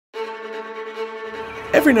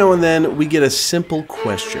Every now and then we get a simple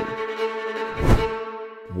question.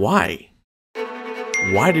 Why?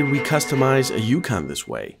 Why did we customize a Yukon this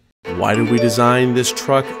way? Why did we design this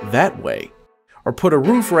truck that way? Or put a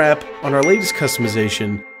roof wrap on our latest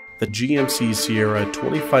customization, the GMC Sierra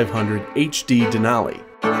 2500 HD Denali?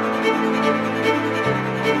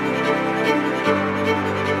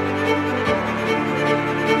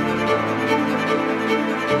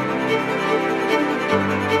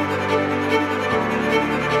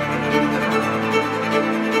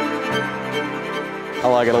 I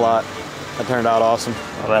like it a lot. That turned out awesome.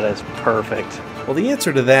 Oh, that is perfect. Well, the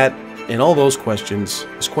answer to that and all those questions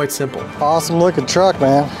is quite simple. Awesome looking truck,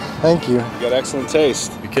 man. Thank you. You got excellent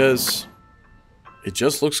taste. Because it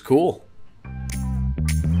just looks cool.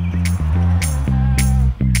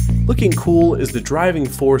 Looking cool is the driving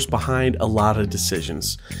force behind a lot of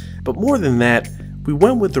decisions. But more than that, we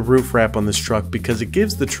went with the roof wrap on this truck because it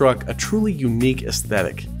gives the truck a truly unique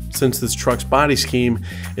aesthetic. Since this truck's body scheme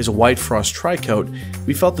is a white frost Tricoat,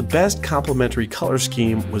 we felt the best complementary color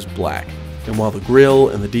scheme was black. And while the grille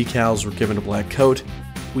and the decals were given a black coat,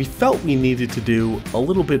 we felt we needed to do a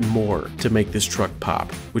little bit more to make this truck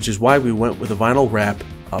pop, which is why we went with a vinyl wrap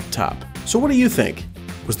up top. So what do you think?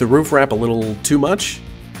 Was the roof wrap a little too much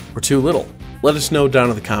or too little? Let us know down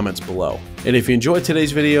in the comments below. And if you enjoyed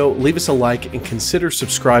today's video, leave us a like and consider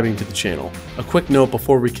subscribing to the channel. A quick note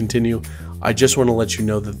before we continue, I just want to let you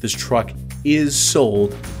know that this truck is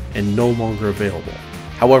sold and no longer available.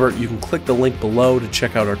 However, you can click the link below to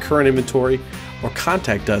check out our current inventory or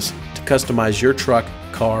contact us to customize your truck,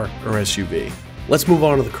 car, or SUV. Let's move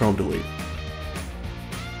on to the Chrome Delete.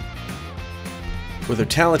 With our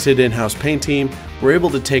talented in-house paint team, we're able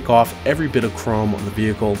to take off every bit of chrome on the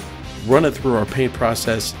vehicle, run it through our paint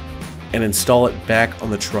process, and install it back on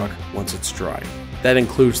the truck once it's dry. That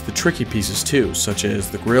includes the tricky pieces too, such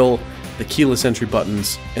as the grille, the keyless entry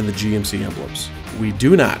buttons, and the GMC emblems. We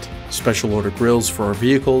do not special order grills for our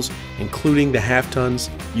vehicles, including the half-tons,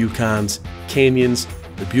 Yukons, Canyons,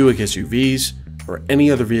 the Buick SUVs, or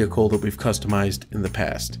any other vehicle that we've customized in the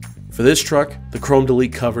past. For this truck, the Chrome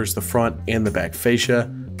Delete covers the front and the back fascia,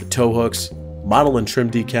 the tow hooks, model and trim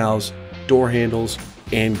decals, door handles,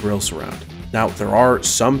 and grille surround. Now, there are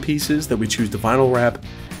some pieces that we choose to vinyl wrap,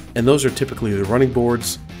 and those are typically the running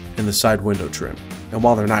boards and the side window trim. And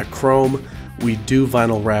while they're not chrome, we do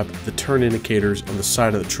vinyl wrap the turn indicators on the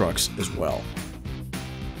side of the trucks as well.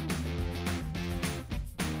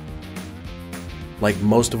 Like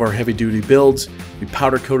most of our heavy-duty builds, we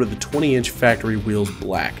powder coated the 20-inch factory wheels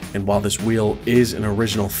black. And while this wheel is an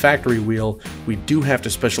original factory wheel, we do have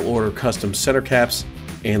to special order custom center caps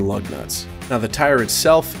and lug nuts. Now, the tire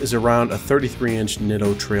itself is around a 33-inch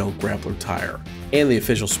NITTO Trail Grappler tire, and the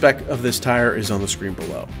official spec of this tire is on the screen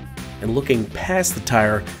below. And looking past the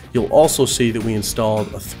tire, you'll also see that we installed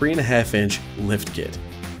a 3.5-inch lift kit.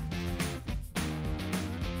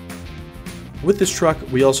 With this truck,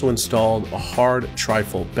 we also installed a hard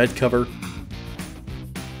trifold bed cover,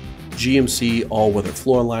 GMC all-weather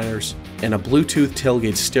floor liners, and a Bluetooth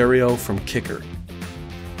tailgate stereo from Kicker.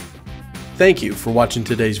 Thank you for watching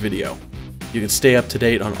today's video. You can stay up to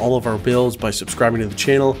date on all of our builds by subscribing to the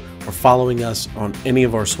channel or following us on any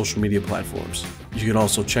of our social media platforms. You can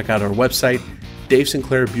also check out our website,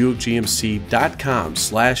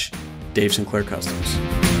 DaveSinclairBuick-GMC.com/Dave Sinclair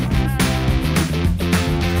Customs.